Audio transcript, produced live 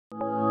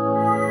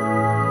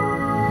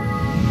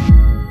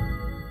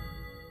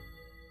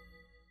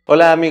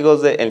Hola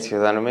amigos de El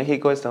Ciudadano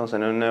México, estamos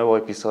en un nuevo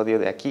episodio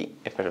de aquí,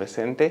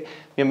 Efervescente.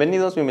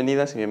 Bienvenidos,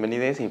 bienvenidas y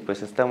bienvenides, y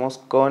pues estamos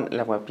con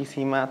la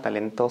guapísima,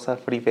 talentosa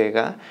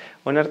Vega,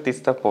 una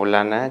artista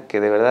poblana que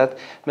de verdad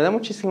me da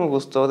muchísimo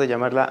gusto de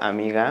llamarla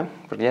amiga,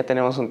 porque ya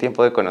tenemos un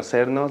tiempo de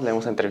conocernos, la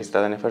hemos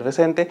entrevistado en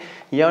Efervescente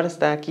y ahora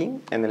está aquí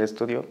en el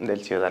estudio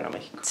del Ciudadano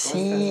México.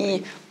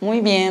 Sí, muy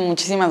bien,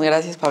 muchísimas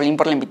gracias Pablín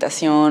por la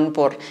invitación,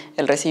 por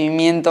el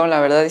recibimiento. La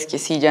verdad es que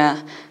sí,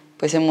 ya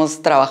pues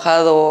hemos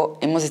trabajado,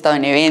 hemos estado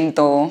en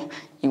evento,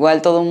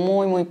 igual todo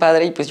muy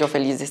padre, y pues yo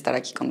feliz de estar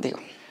aquí contigo.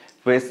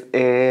 Pues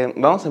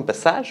vamos a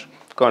empezar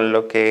con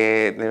lo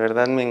que de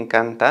verdad me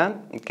encanta,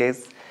 que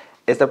es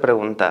esta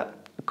pregunta.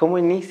 ¿Cómo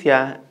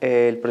inicia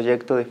el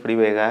proyecto de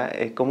Vega?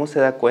 ¿Cómo se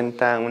da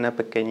cuenta una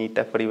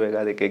pequeñita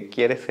Vega de que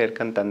quiere ser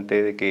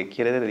cantante, de que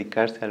quiere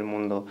dedicarse al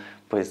mundo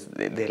pues,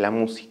 de la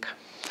música?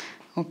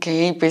 Ok,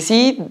 pues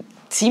sí,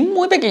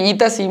 muy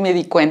pequeñita sí me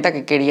di cuenta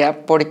que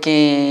quería,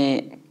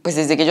 porque pues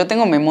desde que yo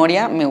tengo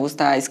memoria me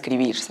gusta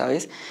escribir,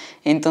 ¿sabes?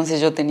 Entonces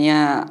yo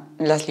tenía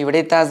las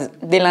libretas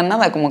de la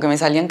nada, como que me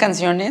salían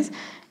canciones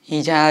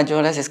y ya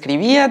yo las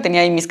escribía, tenía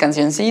ahí mis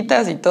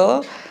cancioncitas y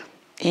todo,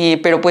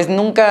 pero pues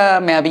nunca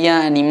me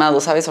había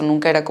animado, ¿sabes? O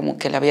nunca era como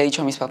que le había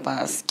dicho a mis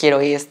papás,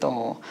 quiero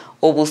esto,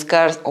 o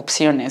buscar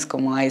opciones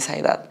como a esa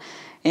edad.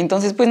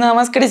 Entonces pues nada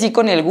más crecí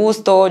con el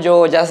gusto,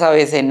 yo ya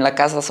sabes, en la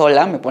casa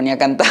sola me ponía a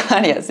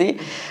cantar y así,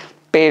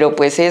 pero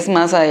pues es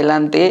más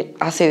adelante,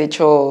 hace de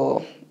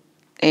hecho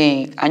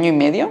año y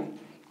medio,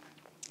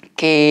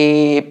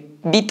 que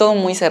vi todo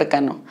muy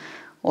cercano.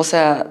 O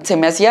sea, se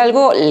me hacía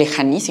algo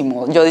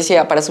lejanísimo. Yo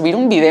decía, para subir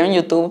un video en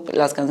YouTube,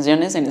 las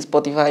canciones en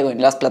Spotify o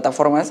en las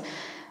plataformas,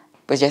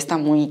 pues ya está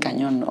muy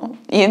cañón, ¿no?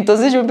 Y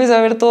entonces yo empecé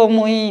a ver todo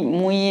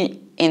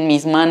muy en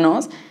mis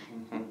manos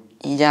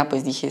y ya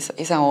pues dije,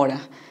 es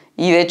ahora.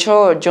 Y de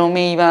hecho yo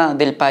me iba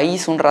del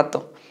país un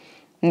rato.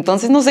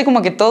 Entonces, no sé,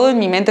 como que todo en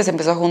mi mente se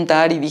empezó a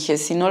juntar y dije,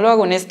 si no lo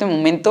hago en este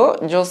momento,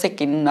 yo sé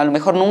que a lo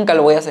mejor nunca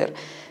lo voy a hacer.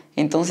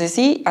 Entonces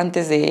sí,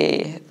 antes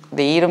de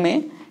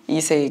irme,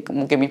 hice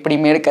como que mi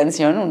primer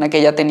canción, una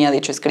que ya tenía de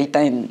hecho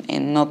escrita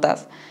en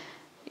notas.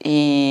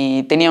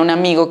 Y tenía un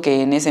amigo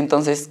que en ese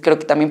entonces creo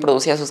que también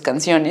producía sus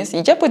canciones.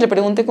 Y ya pues le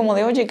pregunté como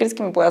de, oye, ¿crees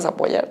que me puedas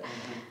apoyar?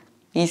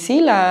 Y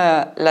sí,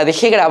 la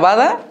dejé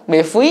grabada,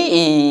 me fui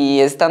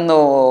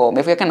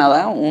me fui a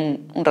Canadá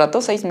un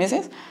rato, 6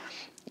 meses.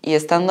 Y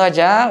estando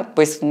allá,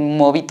 pues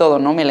moví todo,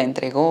 ¿no? Me la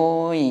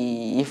entregó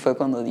y fue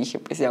cuando dije,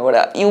 pues y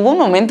ahora. Y hubo un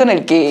momento en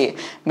el que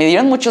me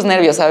dieron muchos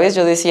nervios, ¿sabes?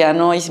 Yo decía,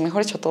 no, y si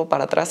mejor echo todo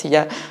para atrás y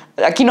ya,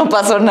 aquí no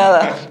pasó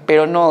nada.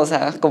 Pero no, o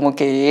sea, como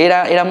que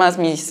era más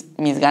mis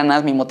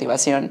ganas, mi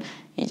motivación,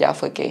 y ya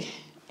fue que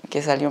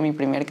salió mi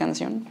primer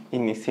canción.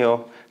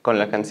 Inició con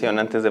la canción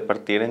Antes de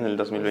Partir en el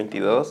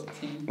 2022.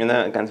 Sí.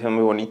 Una canción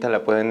muy bonita,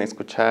 la pueden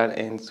escuchar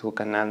en su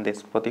canal de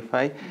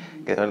Spotify,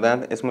 que de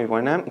verdad es muy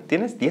buena.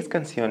 Tienes 10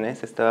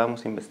 canciones,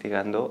 estábamos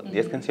investigando,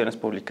 10 canciones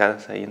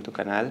publicadas ahí en tu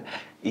canal,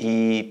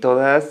 y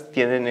todas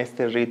tienen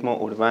este ritmo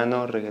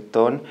urbano,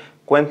 reguetón.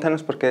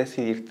 Cuéntanos por qué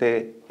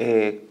decidiste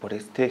por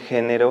este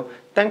género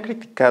tan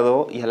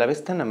criticado y a la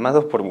vez tan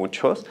amado por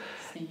muchos.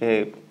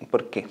 Sí.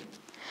 ¿Por qué?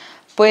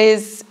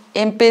 Pues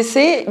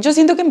yo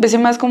siento que empecé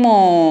más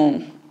como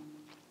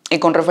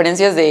con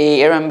referencias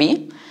de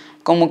R&B,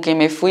 como que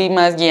me fui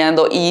más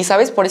guiando, y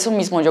sabes, por eso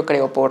mismo yo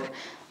creo, por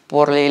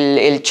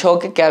el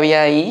choque que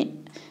había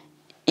ahí.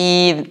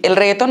 Y el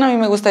reggaetón a mí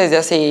me gusta desde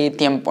hace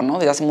tiempo, ¿no?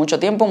 Desde hace mucho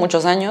tiempo,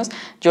 muchos años,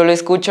 yo lo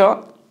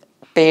escucho,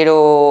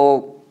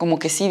 pero como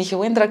que sí, dije,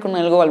 voy a entrar con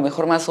algo a lo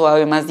mejor más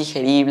suave, más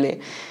digerible.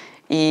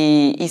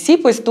 Y sí,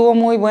 pues tuvo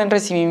muy buen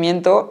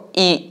recibimiento,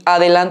 y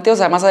adelante, o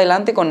sea, más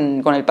adelante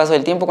con el paso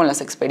del tiempo, con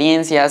las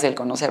experiencias, el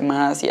conocer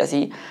más y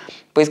así,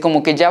 pues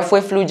como que ya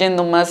fue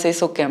fluyendo más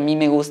eso que a mí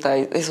me gusta,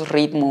 esos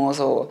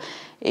ritmos o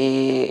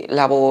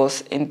la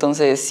voz.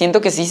 Entonces siento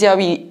que sí se ha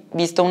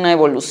visto una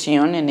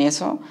evolución en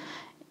eso.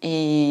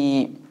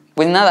 Y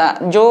pues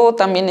nada, yo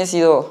también he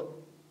sido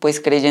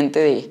pues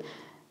creyente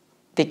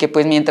de que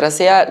pues mientras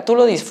tú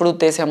lo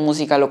disfrutes, sea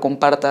música, lo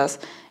compartas,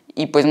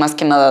 y pues más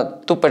que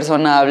nada tu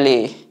persona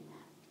hable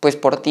pues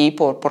por ti,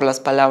 por las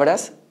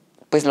palabras,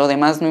 pues lo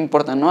demás no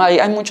importa, ¿no?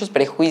 Hay muchos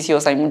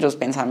prejuicios, hay muchos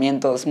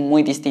pensamientos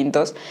muy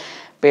distintos,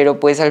 pero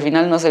pues al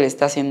final no se le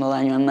está haciendo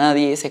daño a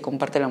nadie, se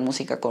comparte la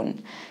música con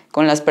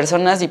las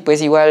personas, y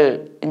pues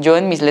igual yo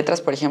en mis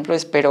letras, por ejemplo,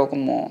 espero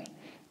como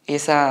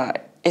eso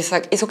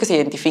que se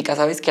identifica,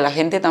 ¿sabes? Que la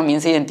gente también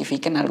se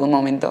identifique en algún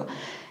momento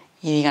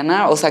y digan,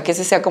 o sea, que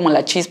ese sea como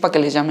la chispa que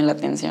les llame la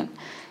atención.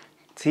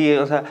 Sí,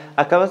 o sea,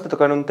 acabas de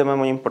tocar un tema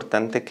muy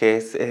importante que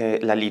es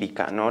la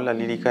lírica, ¿no? La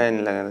lírica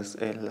en las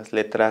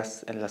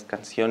letras, en las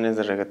canciones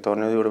de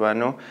reggaetón o de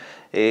urbano,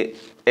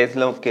 es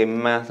lo que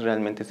más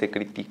realmente se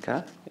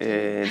critica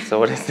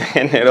sobre este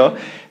género,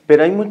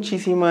 pero hay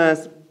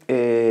muchísimas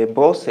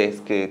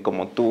voces que,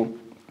 como tú,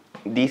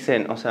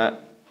 dicen, o sea,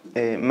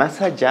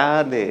 más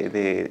allá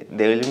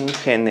de un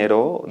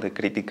género, de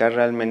criticar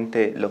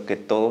realmente lo que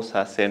todos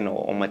hacen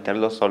o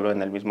meterlo solo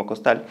en el mismo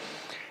costal,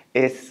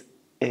 es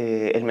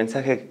el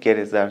mensaje que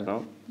quieres dar,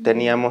 ¿no?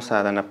 Teníamos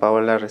a Dana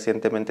Paola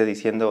recientemente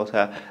diciendo, o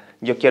sea,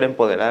 yo quiero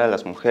empoderar a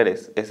las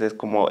mujeres, ese es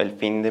como el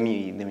fin de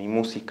mi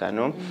música,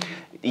 ¿no?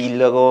 Y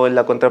luego en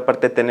la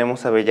contraparte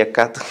tenemos a Bella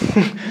Cat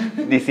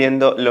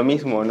diciendo lo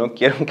mismo, ¿no?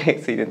 Quiero que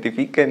se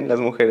identifiquen las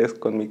mujeres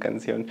con mi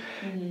canción.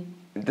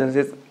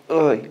 Entonces,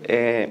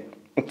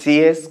 sí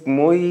es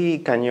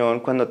muy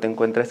cañón cuando te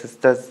encuentras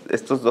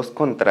estos dos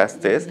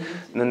contrastes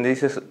donde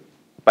dices,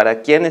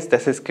 ¿para quién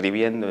estás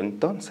escribiendo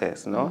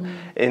entonces, no?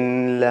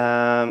 En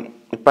la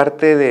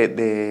parte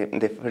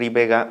de Free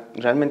Vega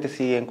realmente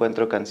sí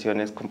encuentro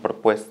canciones con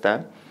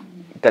propuesta,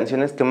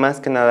 canciones que más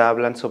que nada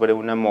hablan sobre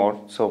un amor,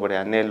 sobre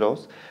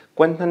anhelos.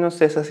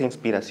 Cuéntanos esas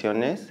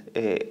inspiraciones,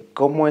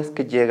 ¿cómo es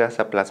que llegas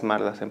a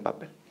plasmarlas en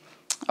papel?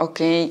 Ok,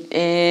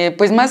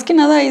 pues más que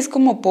nada es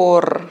como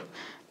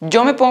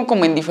yo me pongo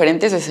como en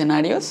diferentes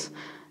escenarios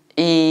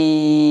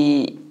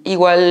y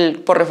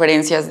igual por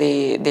referencias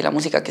de la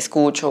música que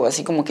escucho,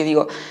 así como que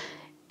digo,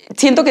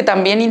 siento que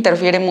también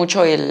interfiere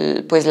mucho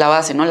pues la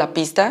base, ¿no? La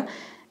pista,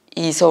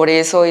 y sobre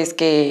eso es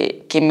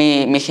que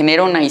me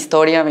genera una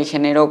historia, me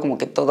genero como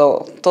que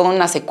toda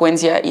una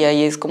secuencia, y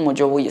ahí es como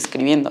yo voy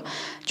escribiendo.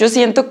 Yo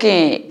siento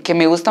que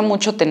me gusta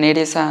mucho tener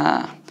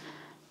esa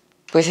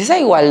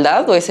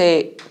igualdad o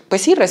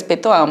pues sí,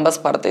 respeto a ambas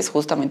partes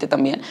justamente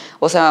también.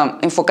 O sea,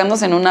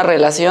 enfocándose en una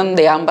relación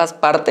de ambas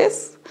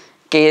partes,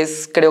 que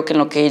es creo que en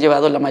lo que he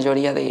llevado la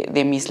mayoría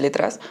de mis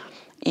letras.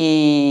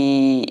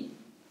 Y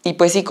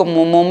pues sí,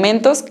 como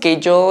momentos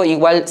que yo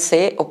igual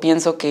sé o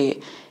pienso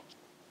que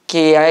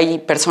hay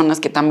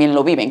personas que también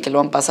lo viven, que lo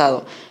han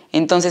pasado.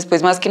 Entonces,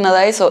 pues más que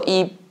nada eso.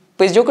 Y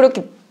pues yo creo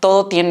que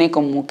todo tiene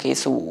como que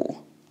su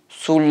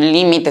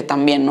límite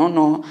también,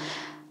 ¿no?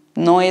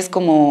 No es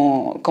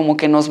como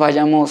que nos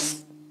vayamos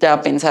ya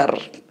a pensar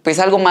pues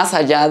algo más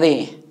allá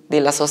de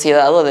la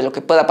sociedad o de lo que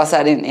pueda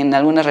pasar en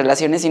algunas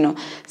relaciones, sino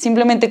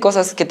simplemente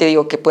cosas que te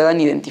digo que puedan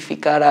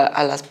identificar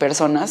a las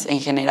personas en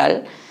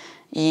general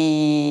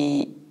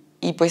y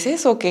pues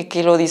eso,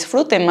 que lo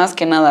disfruten más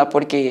que nada,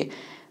 porque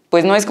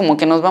pues no es como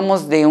que nos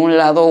vamos de un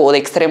lado o de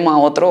extremo a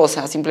otro, o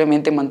sea,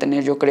 simplemente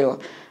mantener, yo creo,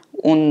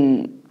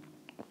 un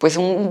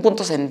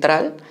punto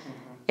central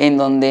en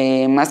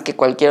donde más que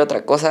cualquier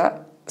otra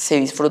cosa se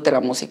disfrute la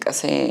música,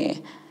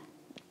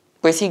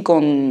 pues sí,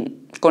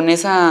 con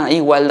esa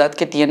igualdad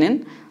que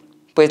tienen,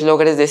 pues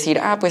logres decir,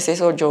 pues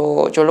eso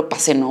yo lo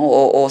pasé, ¿no?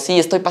 O sí,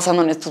 estoy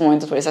pasando en estos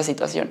momentos por esa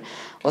situación.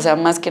 O sea,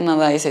 más que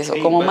nada es eso,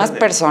 como más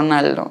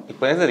personal, ¿no? Y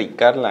puedes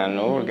dedicarla,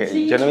 ¿no? Porque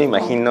sí, yo no me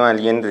imagino a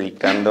alguien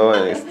dedicando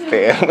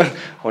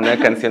una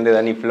canción de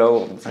Danny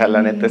Flow. O sea,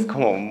 la neta es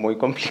como muy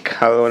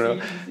complicado, ¿no?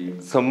 Sí.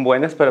 Son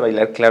buenas para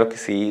bailar, claro que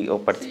sí, o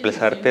para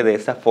expresarte de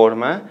esa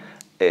forma,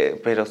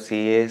 pero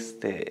sí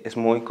es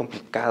muy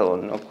complicado,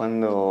 ¿no?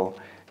 Cuando,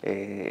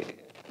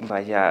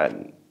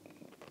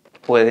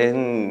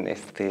 pueden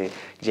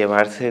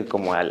llevarse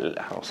como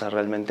o sea,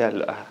 realmente a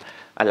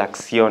la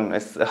acción.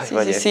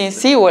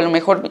 Sí, o a lo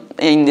mejor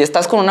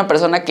estás con una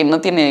persona que no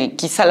tiene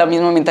quizá la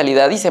misma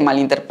mentalidad y se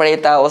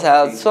malinterpreta, o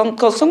sea, sí. son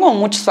como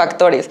muchos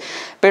factores,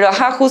 pero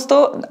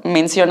justo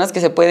mencionas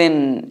que se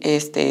pueden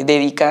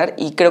dedicar,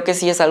 y creo que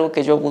sí es algo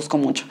que yo busco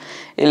mucho,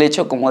 el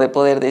hecho como de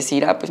poder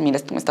decir, pues mira,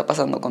 esto me está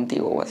pasando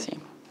contigo o así.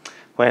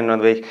 Bueno,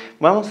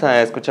 vamos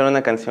a escuchar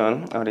una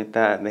canción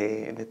ahorita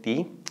de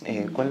ti.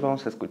 ¿Cuál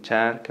vamos a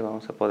escuchar que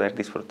vamos a poder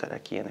disfrutar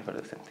aquí en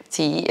Fervientemente?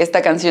 Sí,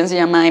 esta canción se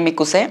llama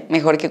MQC,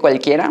 Mejor que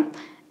Cualquiera,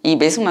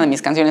 y es una de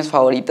mis canciones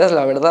favoritas,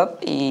 la verdad,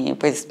 y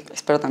pues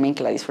espero también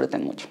que la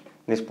disfruten mucho.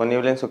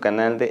 Disponible en su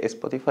canal de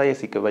Spotify,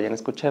 así que vayan a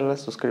escucharla,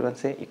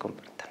 suscríbanse y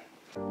compartan.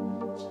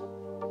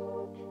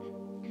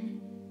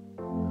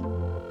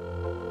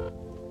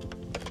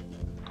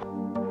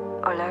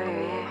 Hola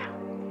bebé,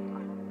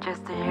 ya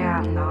estoy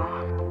llegando.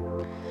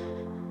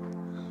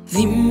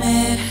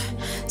 Dime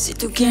si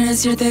tú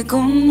quieres irte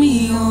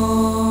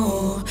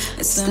conmigo.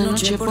 Esta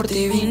noche por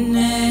ti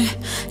vine.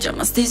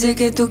 Llamaste y sé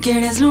que tú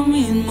quieres lo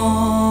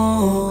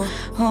mismo.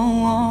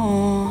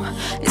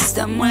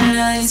 Estamos en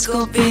la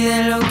disco,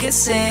 pide lo que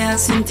sea,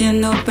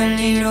 sintiendo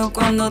peligro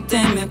cuando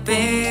te me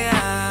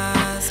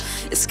pegas.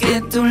 Es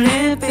que tú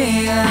le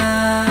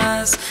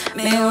pegas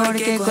mejor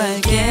que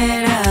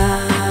cualquiera.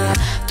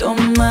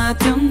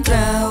 Tómate un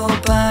trago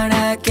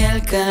para que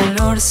el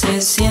calor se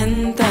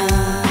sienta.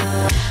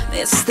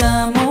 Me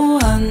está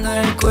mojando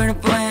el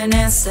cuerpo en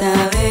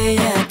esta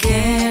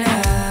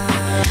bellaquera.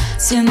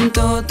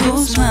 Siento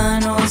tus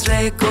manos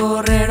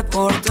recorrer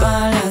por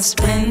todas las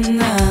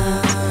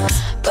prendas.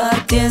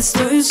 Pa' ti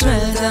estoy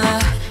suelta,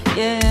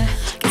 yeah.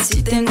 Que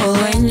si tengo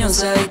dueño,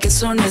 sabe que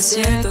eso no es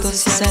cierto.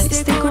 Si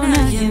saliste con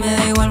alguien, me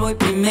da igual, voy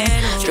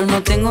primero. Yo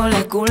no tengo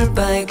la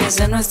culpa de que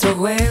sea nuestro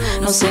juego.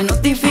 No se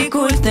nos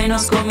dificulta y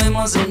nos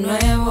comemos de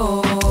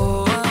nuevo.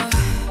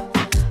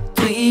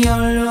 Tú y yo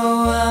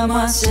lo vamos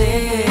a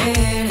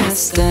hacer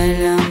hasta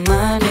el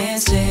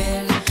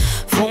amanecer,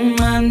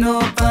 fumando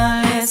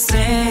pa'l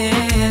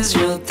estrés.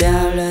 Yo te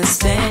hablo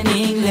en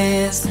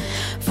inglés.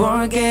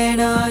 Forget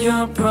all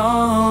your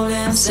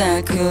problems,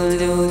 I could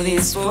do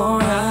this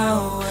for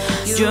hours.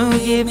 You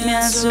give me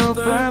a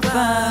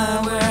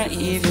superpower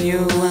if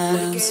you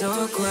want.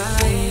 So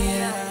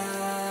quiet.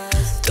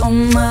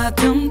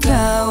 Tómate un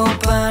trago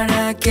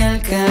para que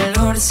el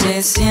calor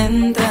se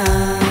sienta.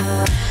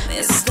 Me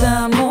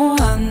está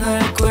mojando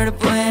el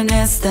cuerpo en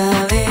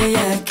esta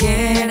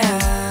bellaquera.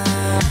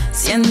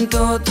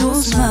 Siento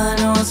tus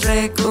manos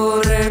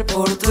recorrer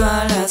por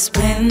todas las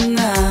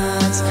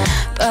prendas.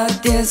 Pa'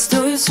 ti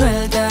estoy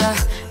suelta,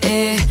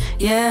 yeah,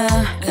 yeah,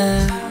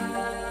 yeah.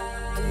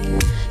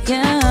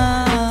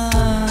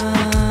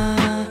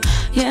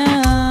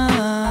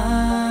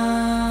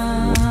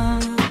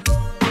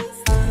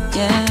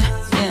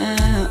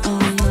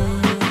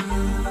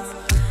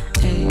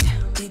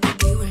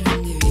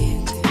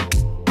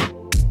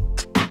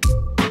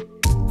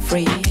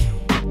 Free,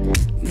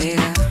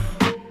 Vega.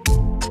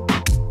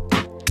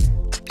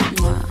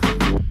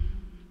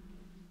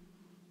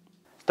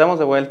 Estamos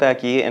de vuelta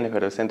aquí en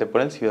Efervescente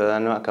por el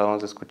Ciudadano. Acabamos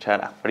de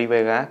escuchar a Free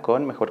Vega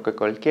con Mejor que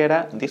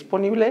Cualquiera,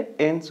 disponible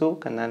en su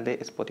canal de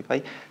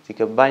Spotify. Así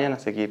que vayan a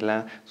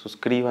seguirla,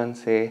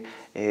 suscríbanse,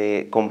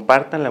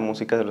 compartan la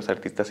música de los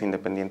artistas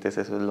independientes.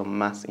 Eso es lo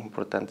más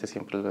importante,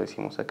 siempre lo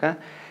decimos acá.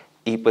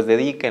 Y pues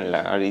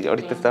dedíquenla.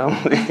 Ahorita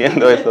estábamos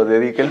diciendo eso,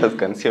 dediquen las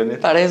canciones.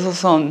 Para eso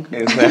son.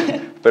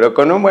 Pero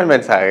con un buen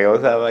mensaje, o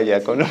sea,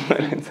 vaya, con un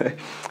buen mensaje.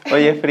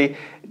 Oye, Free,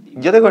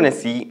 yo te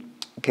conocí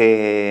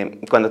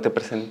que cuando te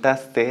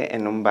presentaste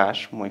en un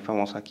bash muy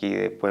famoso aquí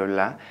de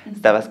Puebla,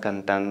 estabas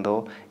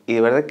cantando y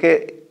de verdad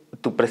que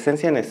tu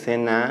presencia en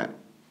escena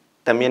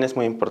también es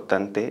muy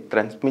importante,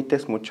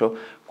 transmites mucho.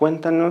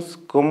 Cuéntanos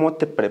cómo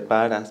te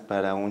preparas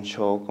para un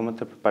show, cómo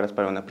te preparas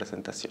para una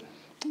presentación.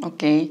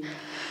 Ok,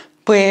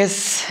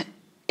 pues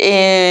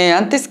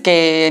antes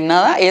que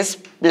nada es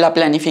la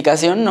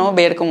planificación, ¿no?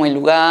 Ver como el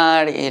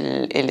lugar,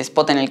 el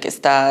spot en el que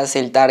estás,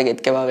 el target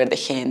que va a haber de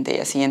gente y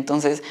así.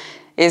 Entonces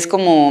es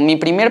como mi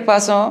primer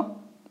paso,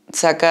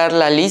 sacar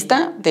la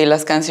lista de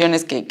las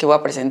canciones que voy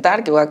a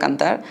presentar, que voy a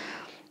cantar.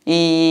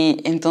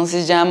 Y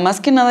entonces ya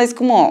más que nada es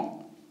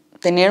como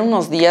tener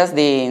unos días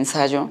de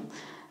ensayo,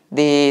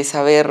 de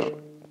saber,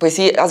 pues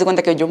sí, haz de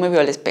cuenta que yo me veo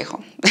al espejo.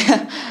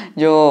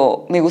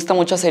 Me gusta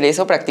mucho hacer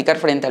eso, practicar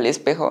frente al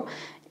espejo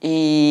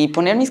y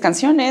poner mis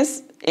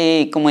canciones,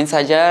 como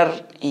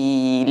ensayar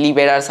y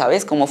liberar,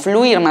 ¿sabes? Como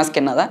fluir más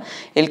que nada.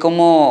 El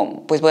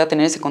cómo pues voy a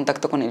tener ese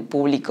contacto con el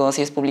público,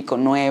 si es público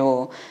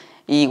nuevo.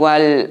 Y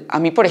igual, a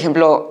mí, por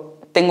ejemplo,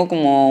 tengo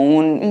como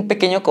un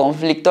pequeño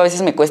conflicto. A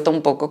veces me cuesta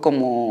un poco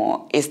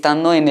como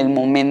estando en el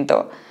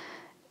momento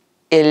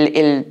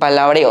el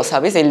palabreo,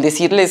 ¿sabes? El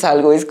decirles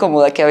algo es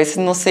como que a veces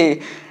no sé,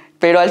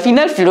 pero al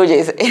final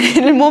fluye.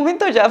 En el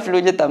momento ya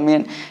fluye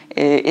también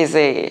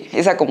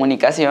esa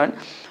comunicación.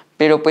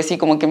 Pero pues sí,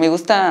 como que me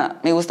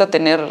gusta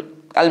tener,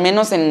 al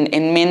menos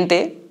en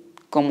mente,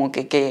 como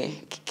que qué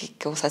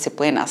cosas se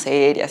pueden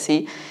hacer y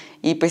así.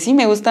 Y pues sí,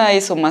 me gusta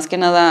eso, más que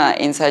nada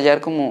ensayar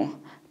como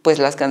pues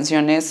las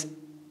canciones,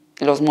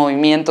 los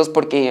movimientos,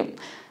 porque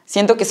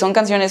siento que son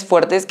canciones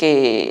fuertes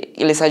que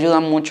les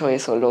ayuda mucho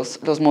eso,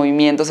 los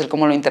movimientos, el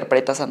cómo lo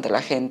interpretas ante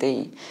la gente.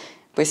 Y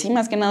pues sí,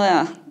 más que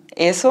nada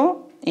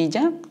eso y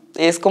ya.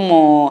 Es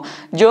como,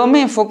 yo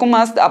me enfoco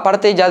más,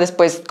 aparte ya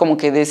después como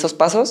que de esos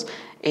pasos,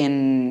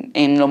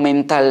 en lo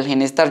mental,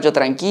 en estar yo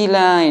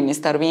tranquila, en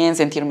estar bien,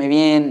 sentirme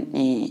bien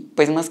y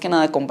pues más que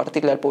nada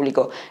compartirle al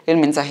público el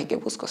mensaje que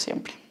busco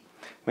siempre.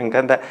 Me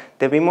encanta.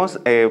 Te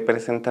vimos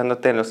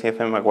presentándote en los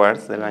CFM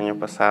Awards del año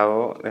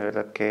pasado. De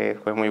verdad que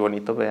fue muy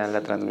bonito. Vean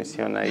la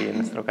transmisión ahí en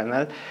nuestro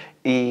canal.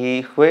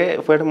 Y fue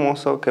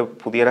hermoso que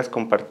pudieras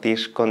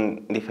compartir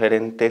con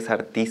diferentes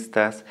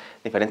artistas,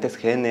 diferentes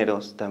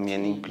géneros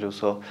también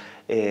incluso.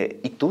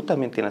 Y tú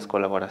también tienes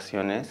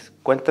colaboraciones.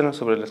 Cuéntanos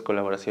sobre las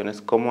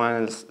colaboraciones. ¿Cómo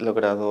has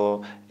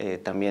logrado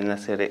también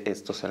hacer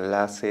estos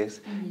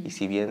enlaces? Y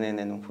si vienen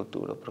en un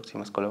futuro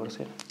próximas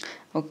colaboraciones.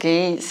 Ok,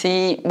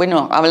 sí.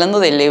 Bueno,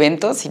 hablando del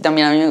evento, sí,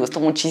 también a mí me gustó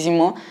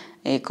muchísimo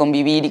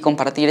convivir y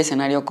compartir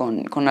escenario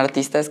con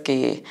artistas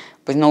que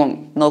pues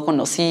no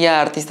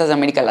conocía, artistas de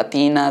América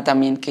Latina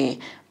también que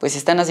pues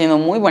están haciendo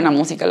muy buena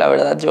música, la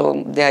verdad. Yo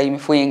de ahí me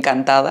fui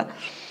encantada.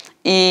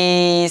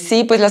 Y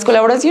sí, pues las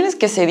colaboraciones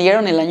que se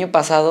dieron el año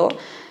pasado,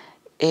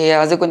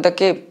 haz de cuenta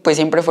que pues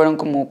siempre fueron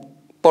como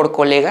por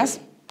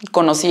colegas.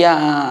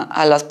 Conocía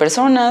a las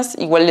personas,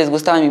 igual les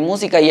gustaba mi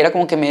música y era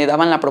como que me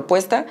daban la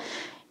propuesta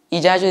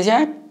y ya yo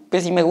decía,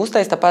 pues sí me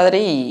gusta, está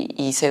padre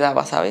y se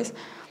daba, ¿sabes?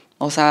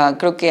 O sea,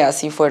 creo que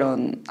así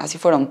fueron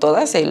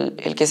todas,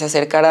 el que se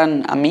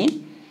acercaran a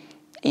mí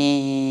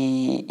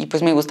y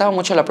pues me gustaba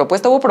mucho la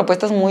propuesta. Hubo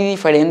propuestas muy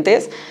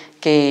diferentes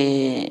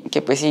que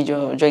pues sí,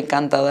 yo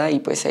encantada y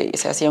pues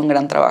se hacía un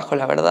gran trabajo,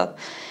 la verdad.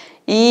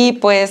 Y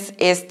pues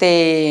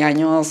este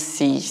año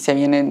sí se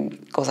vienen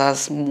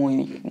cosas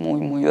muy,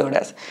 muy, muy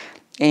duras.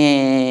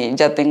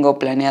 Ya tengo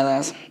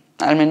planeadas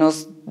al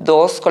menos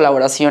 2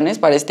 colaboraciones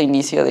para este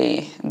inicio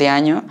de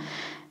año,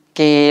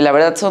 que la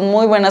verdad son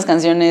muy buenas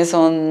canciones,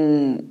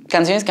 son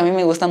canciones que a mí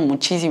me gustan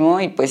muchísimo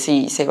y pues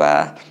sí, se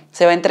va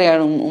a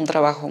entregar un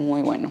trabajo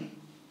muy bueno.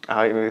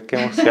 Ay, qué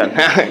emoción.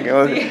 Sí,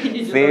 yo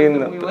Sí, estoy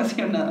no, muy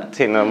emocionada.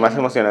 sí, no, más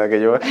emocionada que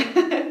yo.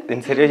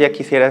 En serio, ya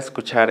quisiera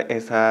escuchar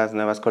esas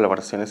nuevas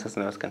colaboraciones, esas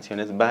nuevas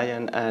canciones.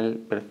 Vayan al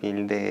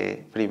perfil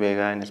de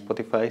Vega en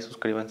Spotify,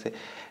 suscríbanse,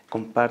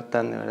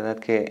 compartan, de verdad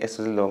que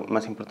eso es lo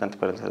más importante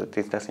para los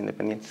artistas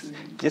independientes.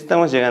 Ya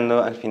estamos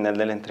llegando al final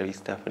de la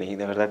entrevista, Free.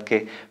 De verdad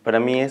que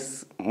para mí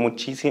es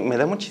muchísimo, me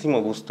da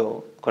muchísimo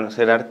gusto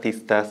conocer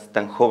artistas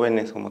tan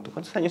jóvenes como tú.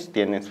 ¿Cuántos años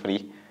tienes,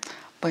 Free?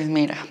 Pues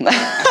mira,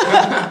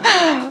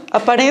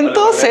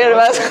 aparento ser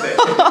más.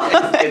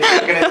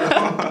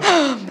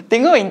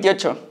 Tengo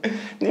 28.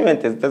 Ni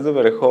mentes, estás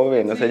súper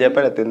joven, o sea, ya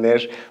para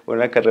tener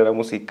una carrera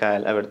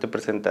musical, haberte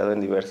presentado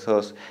en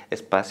diversos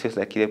espacios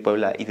de aquí de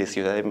Puebla y de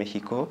Ciudad de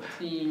México,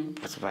 Sí.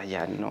 pues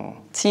vaya, no.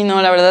 Sí,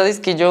 no, la verdad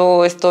es que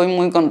yo estoy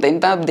muy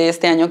contenta de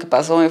este año que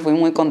pasó, me fui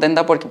muy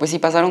contenta porque pues sí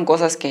pasaron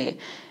cosas que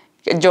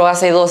yo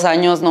hace 2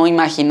 años no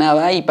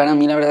imaginaba y para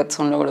mí la verdad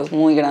son logros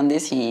muy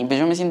grandes y pues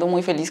yo me siento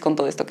muy feliz con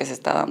todo esto que se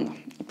está dando.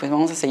 Y pues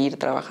vamos a seguir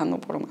trabajando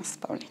por más,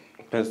 Pauli.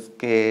 Pues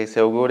que se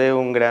augure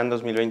un gran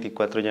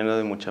 2024 lleno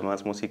de mucha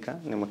más música,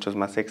 de muchos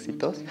más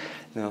éxitos.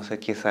 No sé,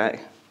 quizá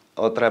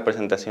otra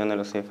presentación de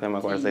los FM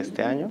Awards de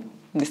este año.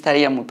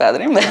 Estaría muy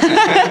padre.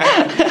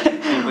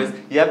 Y pues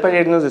ya para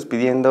irnos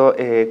despidiendo,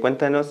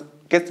 cuéntanos,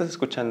 ¿qué estás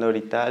escuchando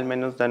ahorita? Al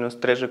menos danos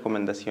 3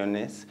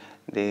 recomendaciones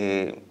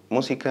de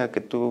música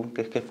que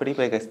Free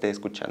Vega esté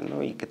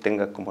escuchando y que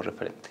tenga como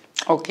referente.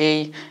 Ok,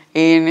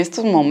 en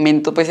estos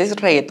momentos, pues es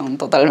reguetón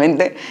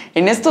totalmente.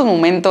 En estos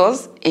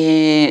momentos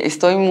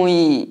estoy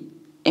muy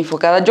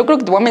enfocada. Yo creo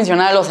que te voy a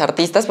mencionar a los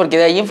artistas porque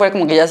de ahí en fuera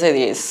como que ya se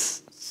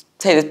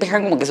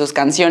despejan como que sus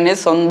canciones,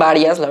 son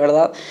varias, la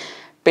verdad.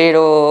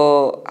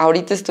 Pero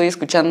ahorita estoy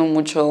escuchando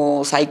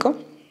mucho Psycho,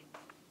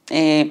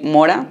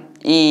 Mora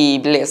y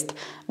Blessed.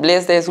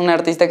 Blessed es un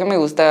artista que me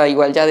gusta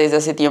igual ya desde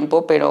hace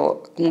tiempo,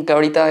 pero como que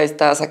ahorita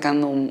está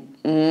sacando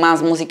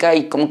más música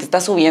y como que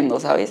está subiendo,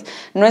 ¿sabes?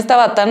 No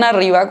estaba tan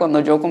arriba cuando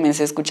yo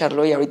comencé a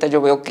escucharlo y ahorita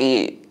yo veo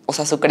que, o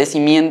sea, su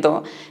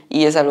crecimiento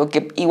y es algo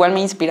que igual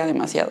me inspira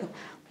demasiado.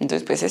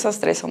 Entonces, pues esas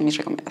 3 son mis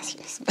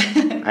recomendaciones.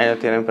 Ahí lo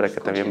tienen para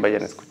que también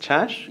vayan a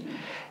escuchar.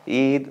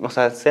 Y, o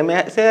sea, se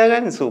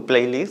hagan su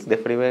playlist de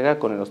Free Vega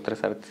con los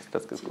 3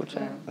 artistas que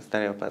escuchan. Claro.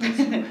 Estaría padre.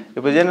 Y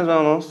pues ya nos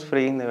vamos,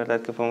 Free. De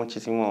verdad que fue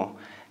muchísimo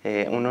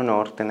un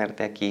honor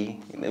tenerte aquí,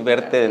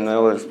 verte de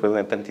nuevo después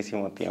de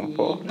tantísimo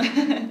tiempo.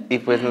 Sí. Y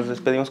pues nos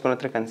despedimos con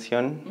otra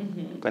canción.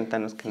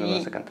 Cuéntanos qué nos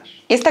vas a cantar.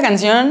 Esta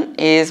canción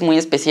es muy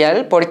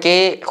especial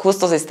porque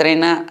justo se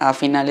estrena a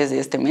finales de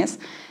este mes.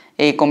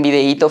 Con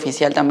videíto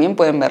oficial también,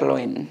 pueden verlo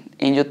en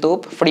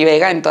YouTube, Free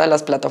Vega en todas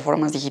las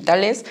plataformas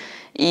digitales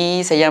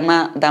y se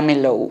llama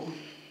Dámelo.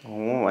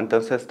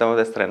 Entonces estamos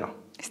de estreno.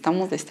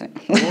 Estamos de estreno.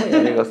 Uy,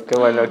 amigos, qué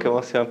bueno, qué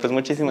emoción. Pues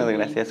muchísimas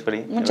gracias,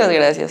 Free. Muchas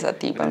gracias a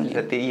ti, Pablo.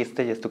 Gracias a ti y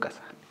este ya es tu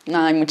casa.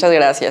 Ay, muchas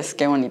gracias,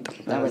 qué bonito.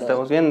 Nos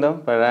estamos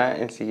viendo para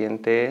el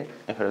siguiente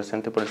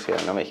Efervescente por el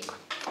Ciudadano México.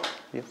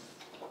 Adiós.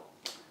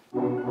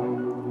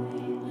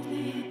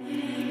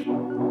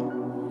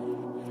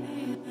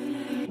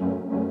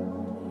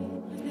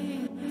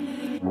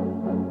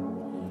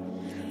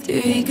 Te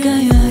vi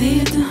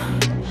calladita,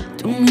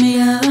 tu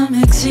mirada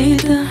me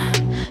excita.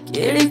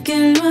 Quiere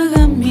que lo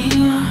haga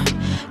mío,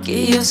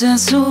 que yo sea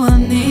su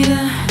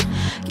bandida,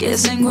 que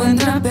se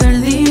encuentra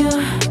perdido.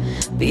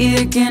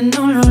 Pide que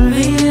no lo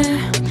olvide,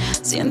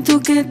 siento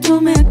que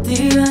tú me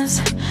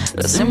activas.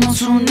 Lo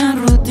hacemos una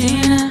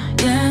rutina,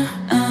 yeah.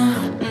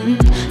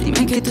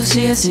 Dime que tú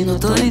sigues siendo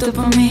todito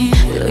para mí.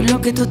 Te doy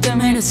lo que tú te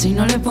mereces y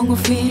no le pongo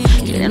fin.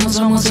 Que nos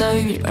vamos a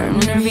vivir para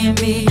un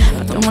Airbnb,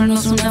 para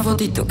tomarnos una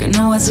fotito que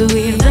no va a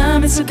subir.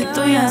 Dame eso que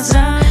tú ya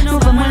sabes, nos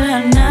vamos a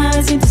la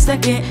nave, siente hasta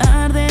que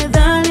arde.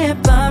 Dale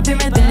papi,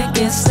 métele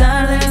que es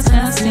tarde, las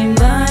ganas se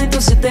invaden,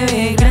 entonces te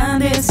ve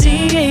grande.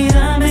 Sigue y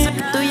dame eso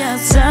que tú ya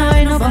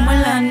sabes, nos vamos a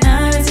la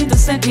nave, siente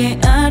hasta que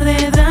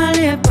arde.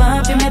 Dale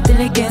papi,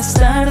 métele que es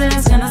tarde,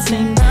 las ganas se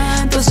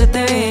invaden, entonces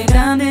te ve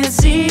grande.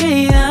 Sigue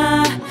y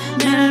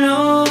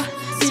dámelo,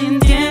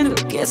 sintiendo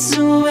que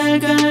sube el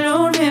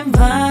calor, ven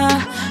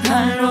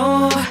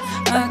bájalo,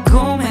 a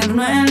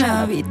comernos en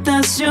la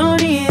habitación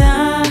y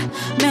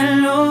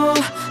dámelo,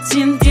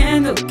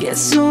 sintiendo que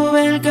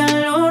sube el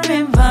calor,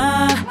 ven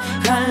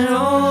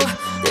bájalo,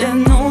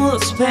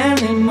 desnudos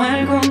perdimos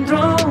el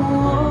control.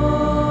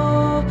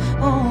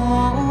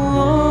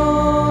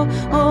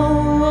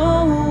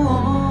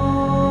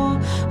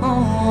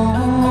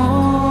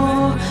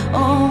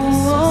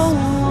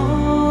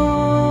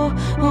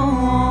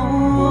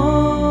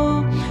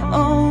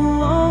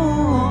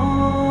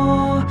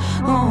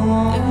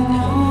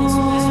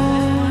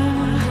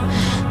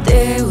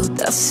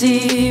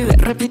 Así,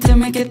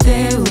 repíteme que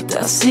te gusta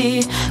así.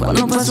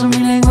 Cuando paso mi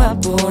lengua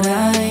por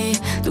ahí,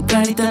 tu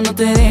carita no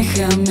te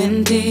deja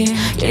mentir.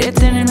 Quiere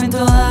tenerme en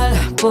todas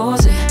las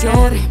poses, que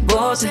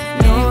rebose,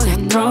 me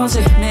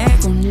destroce, me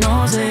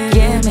conoce.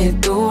 Que me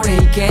dure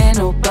y que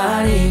no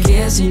pare,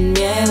 que sin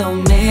miedo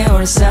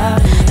mejor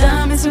sabe.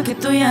 Dame eso que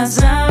tú ya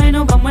sabes,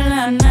 nos vamos en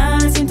la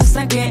nave, siento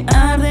hasta que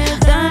arde.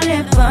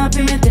 Dale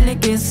papi, métele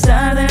que es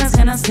tarde, las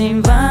ganas te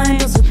invaden,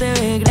 entonces te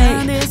ve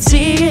grande.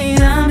 Sigue y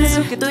dame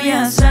eso que tú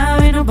ya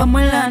sabes, nos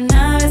vamos en la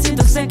nave.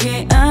 Siento sé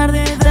que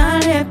arde,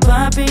 dale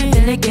papi,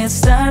 dile que es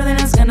tarde,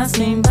 las ganas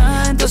me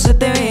invaden. Entonces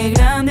te ve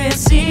grande,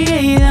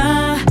 sí,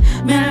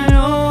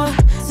 dámelo,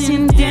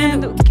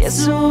 sintiendo que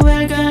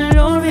sube el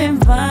calor. Bien,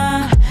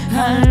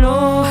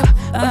 bájalo,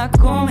 a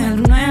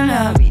comernos en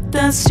la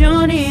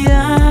habitación y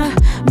da